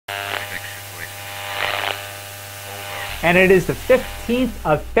And it is the 15th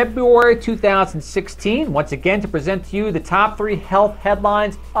of February 2016, once again to present to you the top 3 health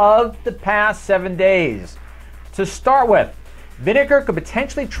headlines of the past 7 days. To start with, vinegar could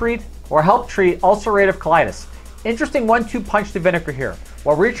potentially treat or help treat ulcerative colitis. Interesting 1-2 punch to vinegar here.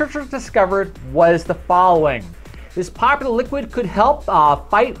 What researchers discovered was the following. This popular liquid could help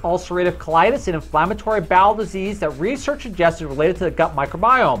fight ulcerative colitis, an inflammatory bowel disease that research suggested related to the gut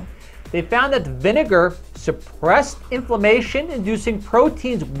microbiome. They found that the vinegar suppressed inflammation, inducing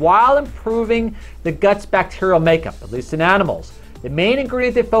proteins while improving the gut's bacterial makeup, at least in animals. The main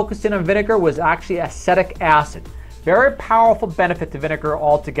ingredient they focused in on vinegar was actually acetic acid. Very powerful benefit to vinegar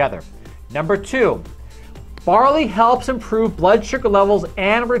altogether. Number 2, barley helps improve blood sugar levels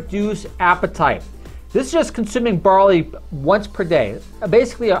and reduce appetite. This is just consuming barley once per day.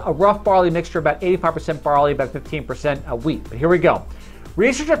 Basically a rough barley mixture, about 85% barley, about 15% wheat. But here we go.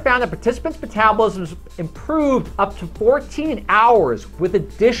 Researchers found that participants' metabolisms improved up to 14 hours with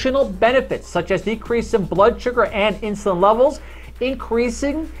additional benefits such as decrease in blood sugar and insulin levels,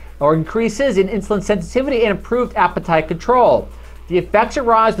 increases in insulin sensitivity, and improved appetite control. The effects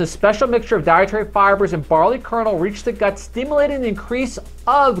arise when a special mixture of dietary fibers and barley kernel reach the gut, stimulating the increase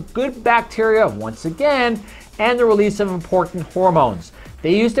of good bacteria once again and the release of important hormones.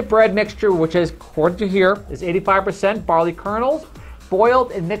 They used a bread mixture which is, according to here, is 85% barley kernels,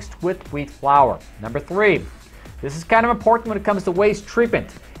 boiled and mixed with wheat flour. Number 3, this is kind of important when it comes to waste treatment.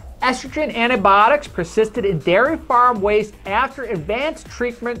 Estrogen antibiotics persisted in dairy farm waste after advanced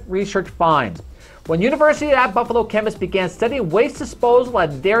treatment research finds. When University at Buffalo chemists began studying waste disposal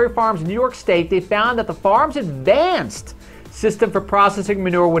at dairy farms in New York State, they found that the farm's advanced system for processing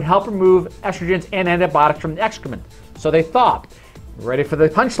manure would help remove estrogens and antibiotics from the excrement. So they thought. Ready for the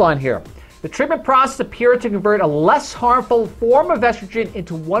punchline here. The treatment process appeared to convert a less harmful form of estrogen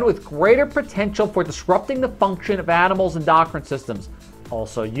into one with greater potential for disrupting the function of animals' endocrine systems,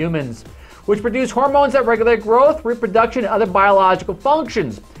 also humans, which produce hormones that regulate growth, reproduction, and other biological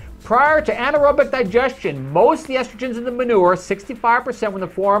functions. Prior to anaerobic digestion, most of the estrogens in the manure, 65%, were in the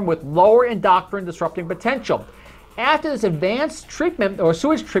form with lower endocrine disrupting potential. After this advanced treatment or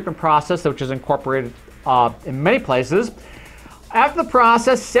sewage treatment process, which is incorporated in many places, after the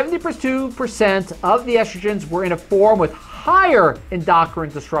process, 72% of the estrogens were in a form with higher endocrine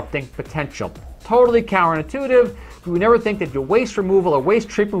disrupting potential. Totally counterintuitive. You would never think that your waste removal or waste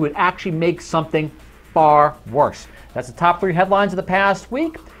treatment would actually make something far worse. That's the top 3 headlines of the past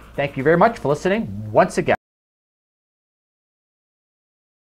week. Thank you very much for listening once again.